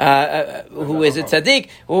tzaddik,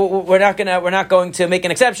 we're not going to make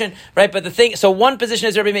an exception, right? But the thing, so one position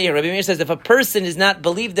is Rabbi Meir. Rabbi Meir says if a person is not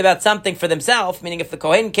believed about something for themselves, meaning if the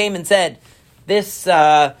Kohen came and said this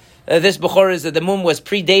Bechor is the mum was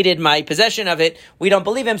predated my possession of it, we don't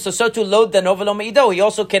believe him. So to load the novelo meido, he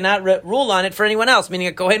also cannot rule on it for anyone else. Meaning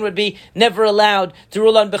a Kohen would be never allowed to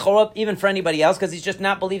rule on Bechorot even for anybody else because he's just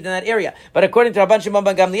not believed in that area. But according to Rabban Shimon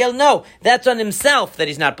ben Gamliel, no, that's on himself that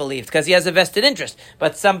he's not believed because he has a vested interest.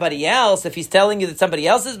 But somebody else, if he's telling you that somebody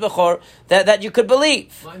else is Bechor, that you could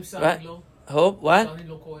believe. Right? Who? What?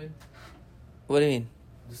 What do you mean?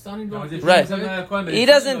 Right. He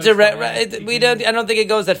doesn't direct. Right, we don't. I don't think it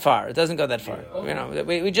goes that far. It doesn't go that far.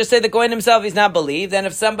 We just say the Kohen himself he's not believed, and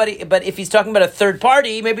but if he's talking about a third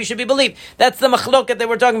party, maybe he should be believed. That's the machloket that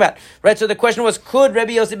we're talking about, right? So the question was, could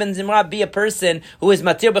Rabbi Yossi ben Zimra be a person who is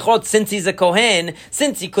matir bechorot since he's a Kohen?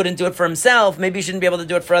 Since he couldn't do it for himself, maybe he shouldn't be able to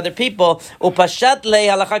do it for other people. Upashat le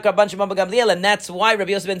halachak Rabban Shimon ben Gamliel, and that's why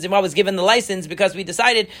Rabbi Yossi ben Zimra was given the license because we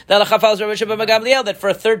decided that halacha follows Rabbi Shimon ben Gamliel that for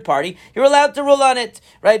a third party you're allowed to rule on it.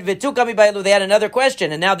 Right? They had another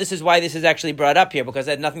question, and now this is why this is actually brought up here, because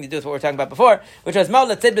it had nothing to do with what we were talking about before, which was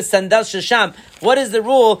sandal shasham. What is the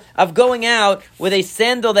rule of going out with a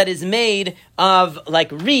sandal that is made of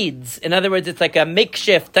like reeds? In other words, it's like a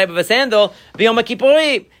makeshift type of a sandal. B'Yom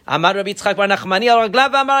Kippurim. Amar Rabbi Yitzchak bar Nachmani al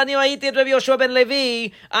raglav Amar ani ra'iti et Rabbi Yoshua ben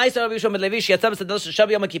Levi. I saw Rabbi Yoshua ben Levi sheyatzah b'sandal shasham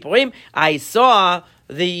b'Yom Kippurim. I saw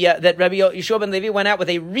that Rabbi Yoshua ben Levi went out with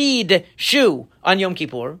a reed shoe on Yom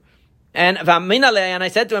Kippur. And I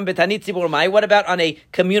said to him, "Betanit tzibur mai." What about on a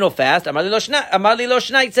communal fast? Amar li lo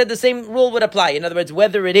shnai. Said the same rule would apply. In other words,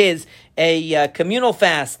 whether it is a communal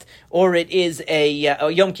fast or it is a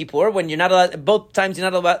Yom Kippur, when you're not allowed, both times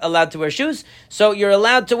you're not allowed to wear shoes, so you're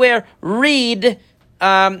allowed to wear reed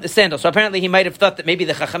sandals. So apparently he might have thought that maybe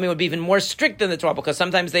the Chachamim would be even more strict than the Torah, because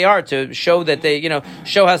sometimes they are, to show that they,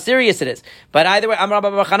 show how serious it is. But either way, Amar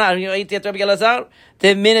Rabbi Chana, Rabbi Elazar,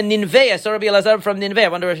 the Min Ninveh. I saw Rabbi Elazar from Ninveh. I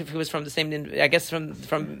wonder if he was from the same Ninveh. I guess from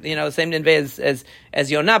the same Ninveh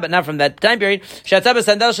as Yonah, but not from that time period.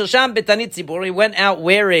 He went out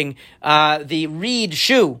wearing the reed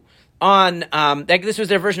shoe on, this was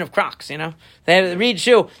their version of Crocs, They had the reed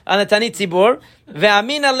shoe on the Tanit Tzibur.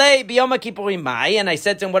 Ve'amin alei b'Yom Kippurim mai. And I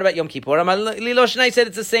said to him, what about Yom Kippur? Lilo Shnai said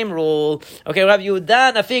it's the same rule. Okay, Rabbi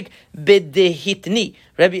Yehuda nafik b'dehitni.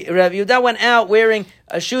 Rabbi Yehuda went out wearing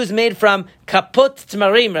shoes made from kaput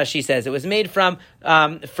tmarim, Rashi says. It was made from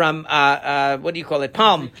what do you call it?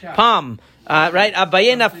 Palm. Right?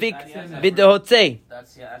 Abaye nafik b'dehotzei.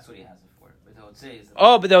 That's what he has.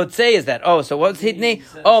 But the Hotzei is that. So what's Hitni?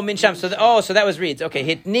 Minsham. So that was reeds. Okay,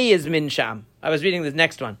 Hitni is Minsham. I was reading the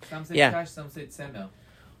next one. Some say Kash, some say Tzemel.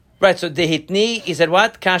 Right, so the Hitni, he said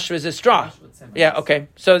what? Kash was a straw. Yeah, okay.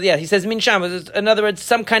 So he says Minsham, was, in other words,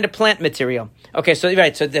 some kind of plant material. Okay, so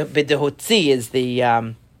right, so the Hotzi is the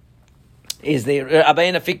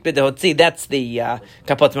Abaye nafik b'dehotzi. That's the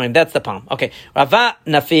kapot marim. That's the palm. Okay. Rava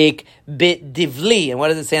nafik b'divli. And what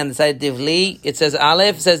does it say on the side of divli? It says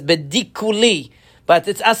aleph. It says b'dikuli, but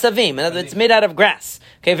it's asavim. In other words, it's made out of grass.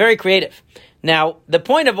 Okay, very creative. Now, the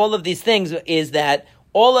point of all of these things is that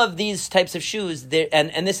all of these types of shoes,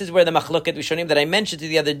 and this is where the machloket rishonim that I mentioned to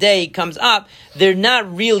the other day comes up. They're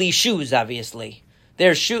not really shoes, obviously.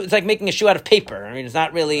 They're shoes. It's like making a shoe out of paper. I mean, it's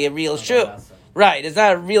not really a real shoe. Right, it's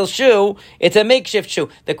not a real shoe, it's a makeshift shoe.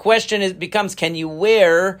 The question becomes, can you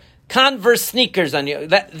wear Converse sneakers on you?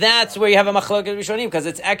 That's where you have a machloket rishonim, because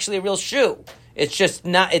it's actually a real shoe. It's just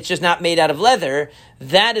not made out of leather.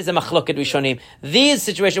 That is a machloket rishonim. These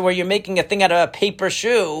situations where you're making a thing out of a paper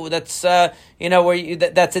shoe, that's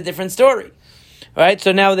that's a different story. Right?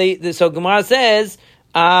 So now so Gemara says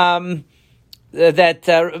that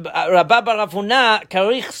Rabba bar Rav Huna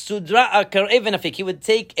karich sudra karev nafik. He would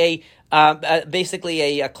take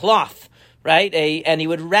basically a cloth, right? And he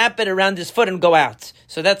would wrap it around his foot and go out.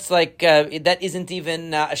 So that's like that isn't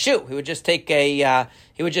even a shoe. He would just take a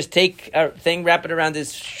thing, wrap it around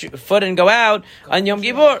his foot, and go out on Yom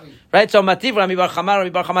Kippur, right? So Mativ Rabbi Bar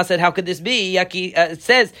Chama said, how could this be? It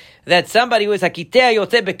says that somebody who is hakitea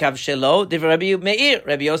yotzeh bekav shelo, Rabbi Meir,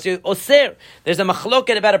 Rabbi Yossi Oser. There's a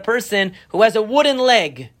machloket about a person who has a wooden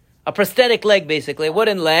leg, a prosthetic leg, basically a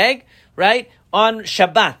wooden leg, right? on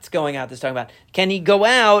Shabbat going out? This is talking about. Can he go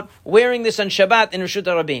out wearing this on Shabbat in Reshut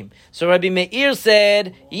HaRabim? So Rabbi Meir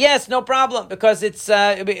said, yes, no problem, because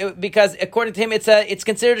because according to him, it's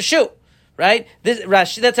considered a shoe. Right?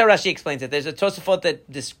 Rashi, that's how Rashi explains it. There's a Tosafot that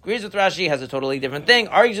disagrees with Rashi, has a totally different thing,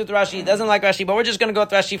 argues with Rashi, doesn't like Rashi, but we're just going to go with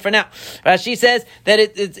Rashi for now. Rashi says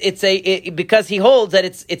that because he holds that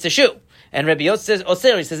it's a shoe. And Rabbi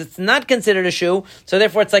Osir says it's not considered a shoe, so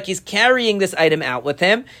therefore it's like he's carrying this item out with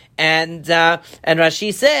him. And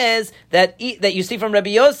Rashi says that you see from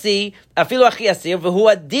Rabbi Yossi, afilu achi asir v'hu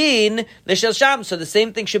adin l'shel sham. So the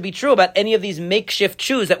same thing should be true about any of these makeshift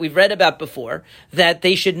shoes that we've read about before. That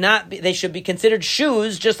they should be considered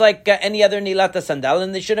shoes just like any other nilata sandal,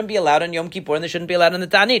 and they shouldn't be allowed on Yom Kippur, and they shouldn't be allowed on the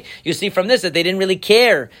Ta'anit. You see from this that they didn't really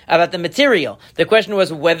care about the material. The question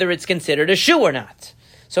was whether it's considered a shoe or not.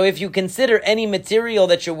 So if you consider any material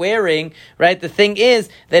that you're wearing, right, the thing is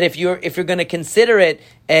that if you're going to consider it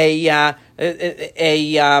a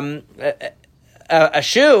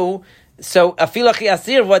shoe, so afilachi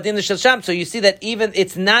asir v'adin l'shel sham. So you see that even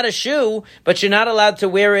it's not a shoe, but you're not allowed to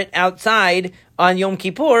wear it outside on Yom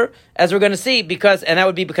Kippur, as we're going to see, and that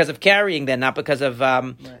would be because of carrying, then not because of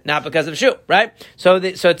shoe, right? So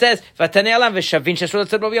it says that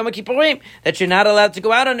you're not allowed to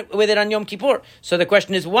go out with it on Yom Kippur. So the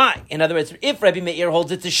question is why? In other words, if Rabbi Meir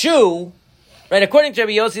holds it's a shoe, right? According to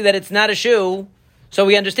Rabbi Yossi that it's not a shoe. So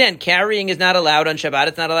we understand carrying is not allowed on Shabbat,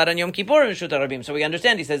 it's not allowed on Yom Kippur in Reshut HaRabim. So we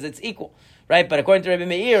understand, he says it's equal, right? But according to Rabbi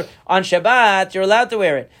Meir, on Shabbat, you're allowed to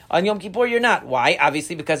wear it. On Yom Kippur, you're not. Why?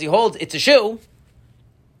 Obviously because he holds it's a shoe,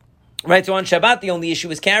 right? So on Shabbat, the only issue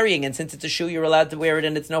is carrying, and since it's a shoe, you're allowed to wear it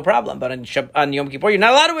and it's no problem. But on Yom Kippur, you're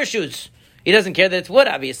not allowed to wear shoes. He doesn't care that it's wood,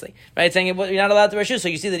 obviously, right? Saying you're not allowed to wear shoes. So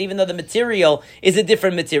you see that even though the material is a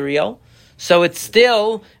different material, so it's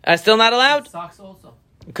still not allowed. Socks also.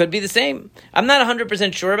 It could be the same. I'm not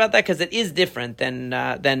 100% sure about that because it is different than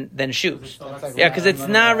shoes. Yeah, because it's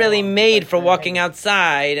not really made for walking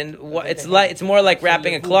outside, and it's more like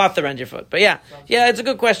wrapping a cloth around your foot. But yeah, it's a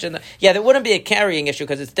good question. Yeah, there wouldn't be a carrying issue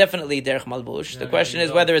because it's definitely derech malbush. The question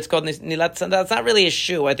is whether it's called nilat sandal. It's not really a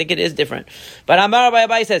shoe. I think it is different. But Amar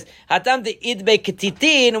Abai says hatam de idbe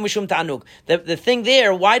ketitin umishum ta'anug. The thing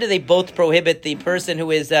there, why do they both prohibit the person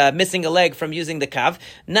who is missing a leg from using the kav?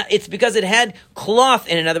 It's because it had cloth.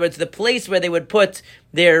 In other words, the place where they would put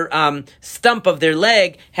their stump of their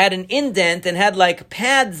leg had an indent and had like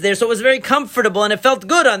pads there, so it was very comfortable and it felt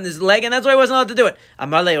good on this leg, and that's why I wasn't allowed to do it.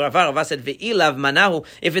 Amar le Rava said, "Ve'ilav manahu."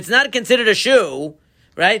 If it's not considered a shoe,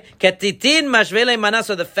 right? Ketitin mashvele mana.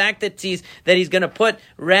 So the fact that he's going to put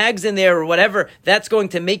rags in there or whatever, that's going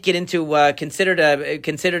to make it into considered a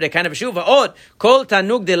kind of a shuva. Od kol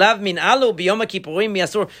tanug delav min alu biyom kippurim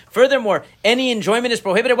miasur. Furthermore, any enjoyment is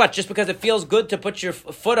prohibited. What? Just because it feels good to put your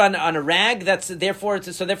foot on a rag? Therefore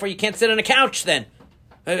you can't sit on a couch. Then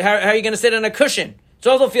how are you going to sit on a cushion? It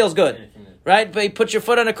also feels good. Right? But you put your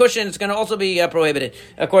foot on a cushion, it's going to also be prohibited,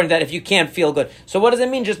 according to that, if you can't feel good. So what does it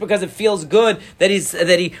mean just because it feels good that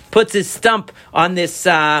he puts his stump on this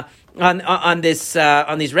on these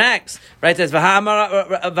rags? Right? It says we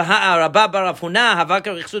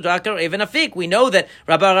know that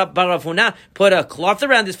Rabba Bar Rav Huna put a cloth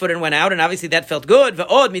around his foot and went out, and obviously that felt good. From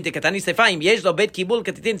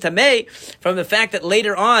the fact that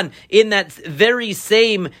later on in that very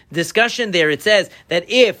same discussion there, it says that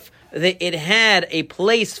if it had a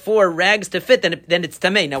place for rags to fit, then it's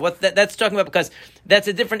tamei. Now, what's that's talking about? Because that's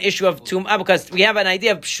a different issue of tum'ah, because we have an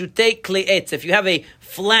idea of pshutei kli etz. If you have a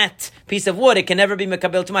flat piece of wood, it can never be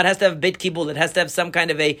mekabel tum'ah. It has to have beit kibul. It has to have some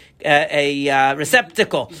kind of a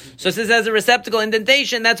receptacle. So since it has a receptacle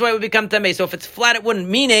indentation, that's why it would become tamei. So if it's flat, it wouldn't.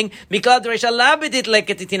 Meaning, miklad reisha labedit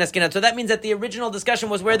leketitin askinat. So that means that the original discussion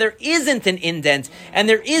was where there isn't an indent and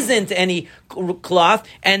there isn't any cloth,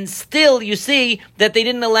 and still you see that they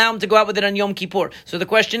didn't allow him to go out with it on Yom Kippur. So the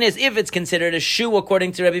question is, if it's considered a shoe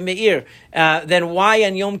according to Rabbi Meir, then why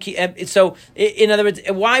on Yom Kippur? So in other words,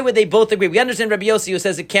 why would they both agree? We understand Rabbi Yossi who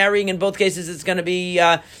says that carrying in both cases is going to be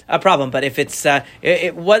a problem. But if it's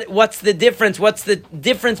what's the difference? What's the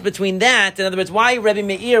difference between that? In other words, why Rabbi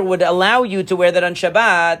Meir would allow you to wear that on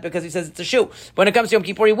Shabbat because he says it's a shoe. When it comes to Yom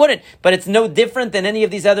Kippur, he wouldn't. But it's no different than any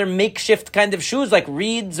of these other makeshift kind of shoes like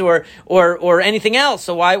reeds or anything else.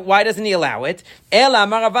 So why doesn't he allow it?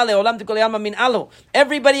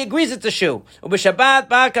 Everybody agrees it's a shoe. This is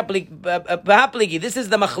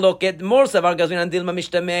the machloket.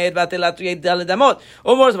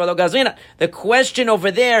 The question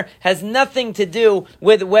over there has nothing to do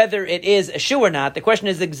with whether it is a shoe or not. The question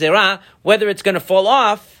is the gzera, whether it's going to fall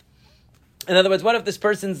off. In other words, what if this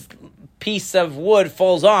person's piece of wood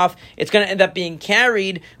falls off, it's going to end up being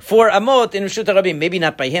carried for amot in Rishut HaRabim. Maybe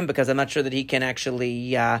not by him, because I'm not sure that he can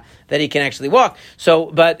actually walk.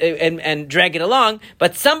 So, but and drag it along.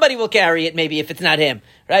 But somebody will carry it, maybe if it's not him,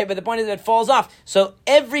 right? But the point is that it falls off. So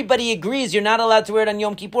everybody agrees you're not allowed to wear it on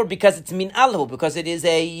Yom Kippur because it's min alhu, because it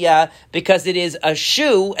is a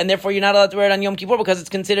shoe, and therefore you're not allowed to wear it on Yom Kippur because it's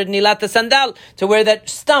considered nilat sandal to wear that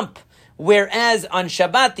stump. Whereas on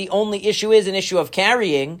Shabbat, the only issue is an issue of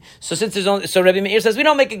carrying. So since there's only, so Rabbi Meir says, we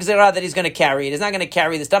don't make a gzerah that he's going to carry it. He's not going to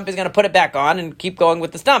carry the stump. He's going to put it back on and keep going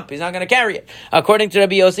with the stump. He's not going to carry it. According to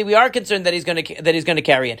Rabbi Yossi, we are concerned that he's going to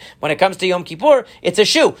carry it. When it comes to Yom Kippur, it's a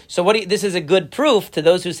shoe. So this is a good proof to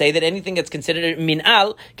those who say that anything that's considered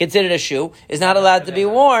min'al, considered a shoe, is not allowed to be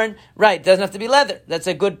worn. Right, doesn't have to be leather. That's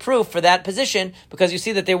a good proof for that position, because you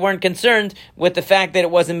see that they weren't concerned with the fact that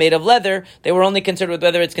it wasn't made of leather. They were only concerned with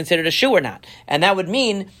whether it's considered a shoe or not. And that would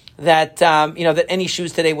mean that that any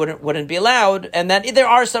shoes today wouldn't be allowed, and that there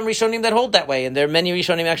are some Rishonim that hold that way, and there are many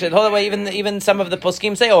Rishonim actually that hold that way. Even some of the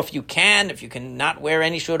poskim say, if you can not wear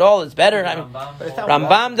any shoe at all, it's better.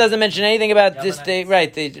 Rambam doesn't mention anything about this day,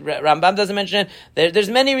 right? Rambam doesn't mention it. There's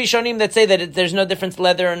many Rishonim that say that there's no difference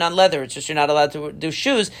leather or non-leather. It's just you're not allowed to do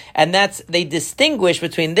shoes, and they distinguish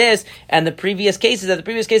between this and the previous cases. That the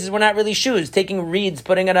previous cases were not really shoes. Taking reeds,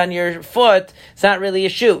 putting it on your foot, it's not really a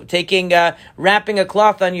shoe. Taking wrapping a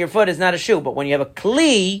cloth on your foot is not a shoe. But when you have a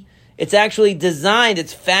kli, it's actually designed,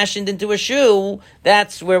 it's fashioned into a shoe,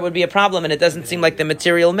 that's where it would be a problem, and it doesn't seem like the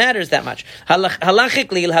material matters that much.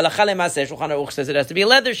 Halachically, halacha lemaseh, Shulchan Aruch says it has to be a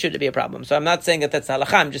leather shoe to be a problem. So I'm not saying that that's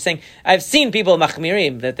halacha, I'm just saying, I've seen people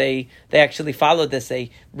machmirim, that they actually followed this,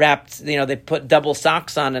 they wrapped, they put double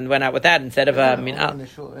socks on and went out with that instead of Isn't in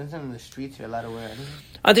the streets you're allowed to wear anything?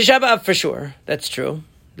 On Tisha B'Av, for sure, that's true.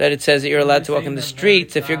 That it says that you're allowed to walk in the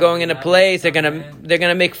streets. If you're going in a place, they're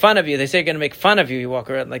gonna make fun of you. They say they're gonna make fun of you. You walk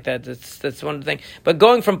around like that. That's one thing. But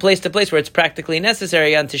going from place to place where it's practically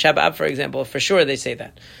necessary, on Tisha B'Av, for example, for sure they say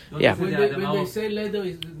that. Yeah. When they say leather,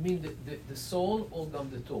 it mean the sole or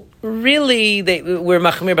the toe? Really, we're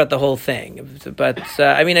machmir about the whole thing. But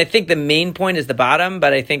I think the main point is the bottom.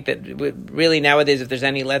 But I think that really nowadays, if there's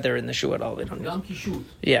any leather in the shoe at all, they don't.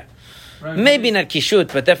 Yeah. Right. Maybe not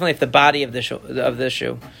kishut, but definitely if the body of the shoe.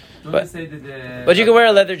 But you can wear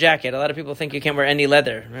a leather jacket. A lot of people think you can't wear any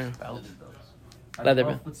leather. Leather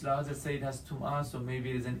belt. They say it has tum'ah, so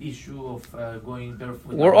maybe there's an issue of going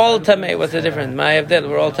barefoot. We're all tamei. What's the difference?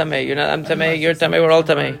 We're all tamei. You're not. I'm tamei. You're tamei. We're all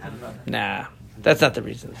tamei. Nah. That's not the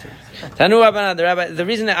reason. Tanu Rabbanan, the rabbi. The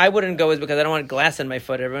reason that I wouldn't go is because I don't want glass in my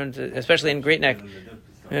foot. Especially in Great Neck.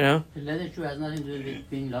 The leather shoe has nothing to do with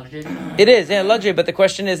being luxury. It is, luxury. But the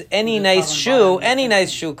question is, any nice shoe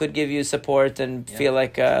could give you support and feel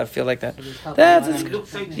like that.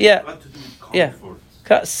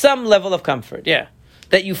 Some level of comfort. Yeah,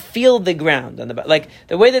 that you feel the ground on the back. Like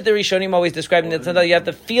the way that the Rishonim always describe it, you have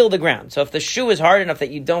to feel the ground. So if the shoe is hard enough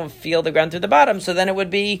that you don't feel the ground through the bottom, so then it would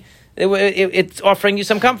be. It's offering you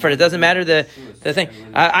some comfort. It doesn't matter the thing.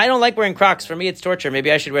 I don't like wearing Crocs. For me, it's torture.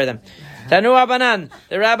 Maybe I should wear them. Tanu Abanan,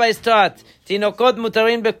 the rabbis taught, Tinokot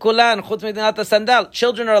mutarin bekulan chutz midinat sandal.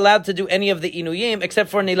 Children are allowed to do any of the inuyim except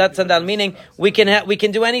for nilat sandal, meaning we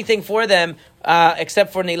can do anything for them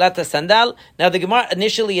except for nilat sandal. Now the Gemara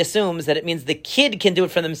initially assumes that it means the kid can do it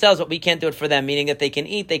for themselves, but we can't do it for them, meaning that they can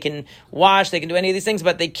eat, they can wash, they can do any of these things,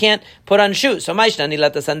 but they can't put on shoes. So maishna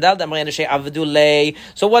nilat sandal avdulei.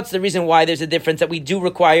 So what's the reason why there's a difference that we do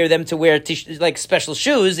require them to wear like special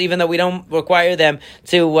shoes, even though we don't require them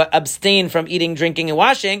to abstain from eating, drinking, and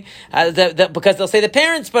washing? Because they'll say the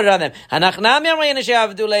parents put it on them. They're going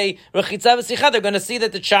to see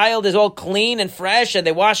that the child is all clean and fresh and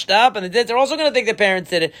they washed up, and they're also going to think the parents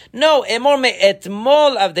did it. No,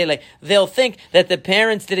 they'll think that the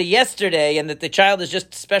parents did it yesterday and that the child is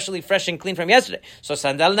just especially fresh and clean from yesterday. So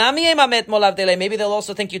maybe they'll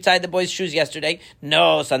also think you tied the boy's shoes yesterday.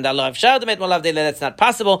 No, that's not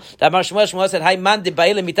possible.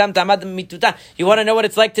 You want to know what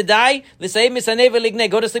it's like to die?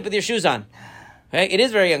 Go to sleep with your shoes on. Right? It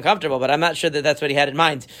is very uncomfortable, but I'm not sure that that's what he had in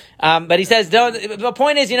mind. But he says, the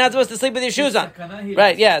point is, you're not supposed to sleep with your shoes on.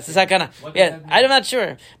 Right, yeah, it's a sakana. Yeah, I'm not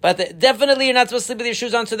sure. But definitely you're not supposed to sleep with your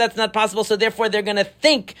shoes on, so that's not possible. So therefore, they're going to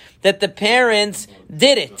think that the parents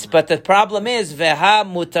did it. But the problem is, veha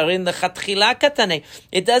mutarin lechatchila katane.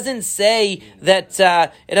 It doesn't say that,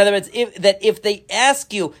 in other words, if they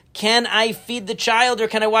ask you, can I feed the child or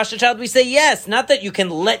can I wash the child? We say yes. Not that you can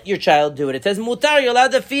let your child do it. It says mutar, you're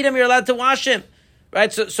allowed to feed him, you're allowed to wash him.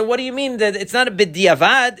 Right? So what do you mean that it's not a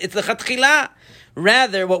bidiyavad, it's the chatchila?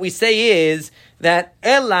 Rather, what we say is that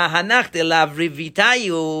Ella hanach delav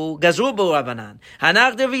rivitayu gazru bo Rabbanan.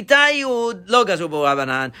 Hanach rivitayu lo gazru bo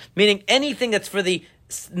Rabbanan. Meaning anything that's for the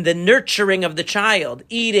nurturing of the child,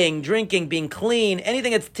 eating, drinking, being clean,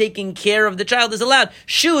 anything that's taking care of the child is allowed.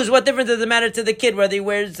 Shoes, what difference does it matter to the kid whether he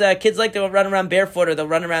wears, kids like to run around barefoot or they'll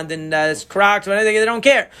run around in Crocs or anything, they don't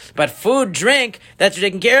care. But food, drink, that's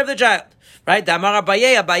taking care of the child. Right? Damar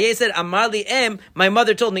Abaye said, Amar li em, my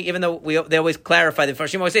mother told me, even though they always clarify, the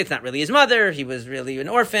Farshim always say it's not really his mother, he was really an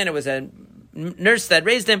orphan, it was a nurse that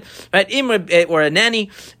raised him, right? Or a nanny.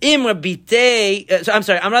 Amar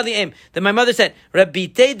li em, that my mother said,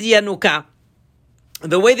 Rabite dianuka,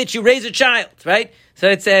 the way that you raise a child, right? So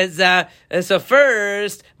it says, so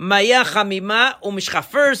first, Maya chamima umishcha,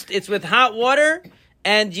 first it's with hot water,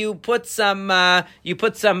 and you put some oil,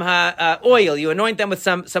 you anoint them with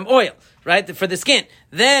some oil. Right, for the skin.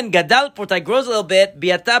 Then gadal portai grows a little bit.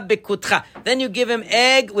 Biata bekutcha. Then you give him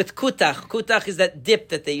egg with kutach. Kutach is that dip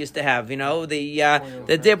that they used to have.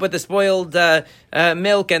 The dip with the spoiled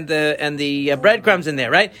milk and the breadcrumbs in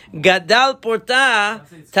there. Right. Gadal porta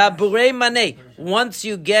tabure mane. Once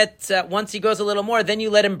he grows a little more, then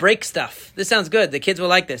you let him break stuff. This sounds good. The kids will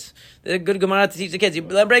like this. The good Gemara to teach the kids. You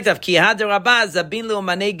let him break stuff. Ki had Rabbah zabin lo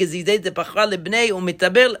mane gezizei depachra lebnei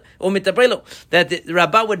umitabrelo. That the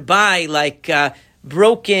Rabbah would buy like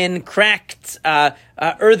broken, cracked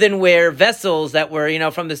earthenware vessels that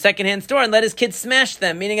were from the secondhand store and let his kids smash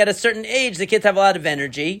them. Meaning, at a certain age, the kids have a lot of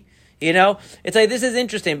energy. It's like, this is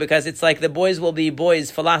interesting because it's like the boys will be boys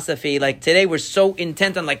philosophy. Like today we're so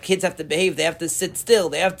intent on like kids have to behave, they have to sit still,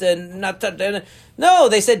 they have to not touch. No,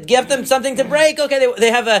 they said give them something to break. Okay,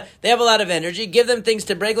 they have a lot of energy. Give them things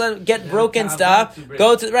to break. Get broken stuff.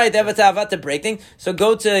 Go to They have a tava to break things. So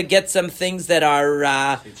go to get some things that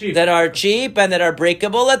are cheap and that are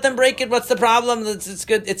breakable. Let them break it. What's the problem? It's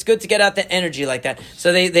good. It's good to get out the energy like that.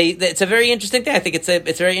 So they it's a very interesting thing. I think it's a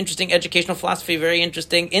very interesting educational philosophy. Very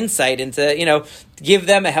interesting insight into give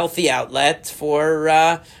them a healthy outlet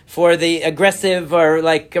for the aggressive or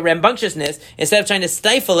like rambunctiousness. Instead of trying to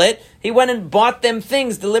stifle it, he went and bought them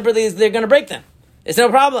things deliberately as they're going to break them. It's no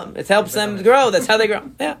problem. It helps them grow. That's how they grow.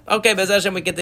 Yeah. Okay, Bez Hashem, we get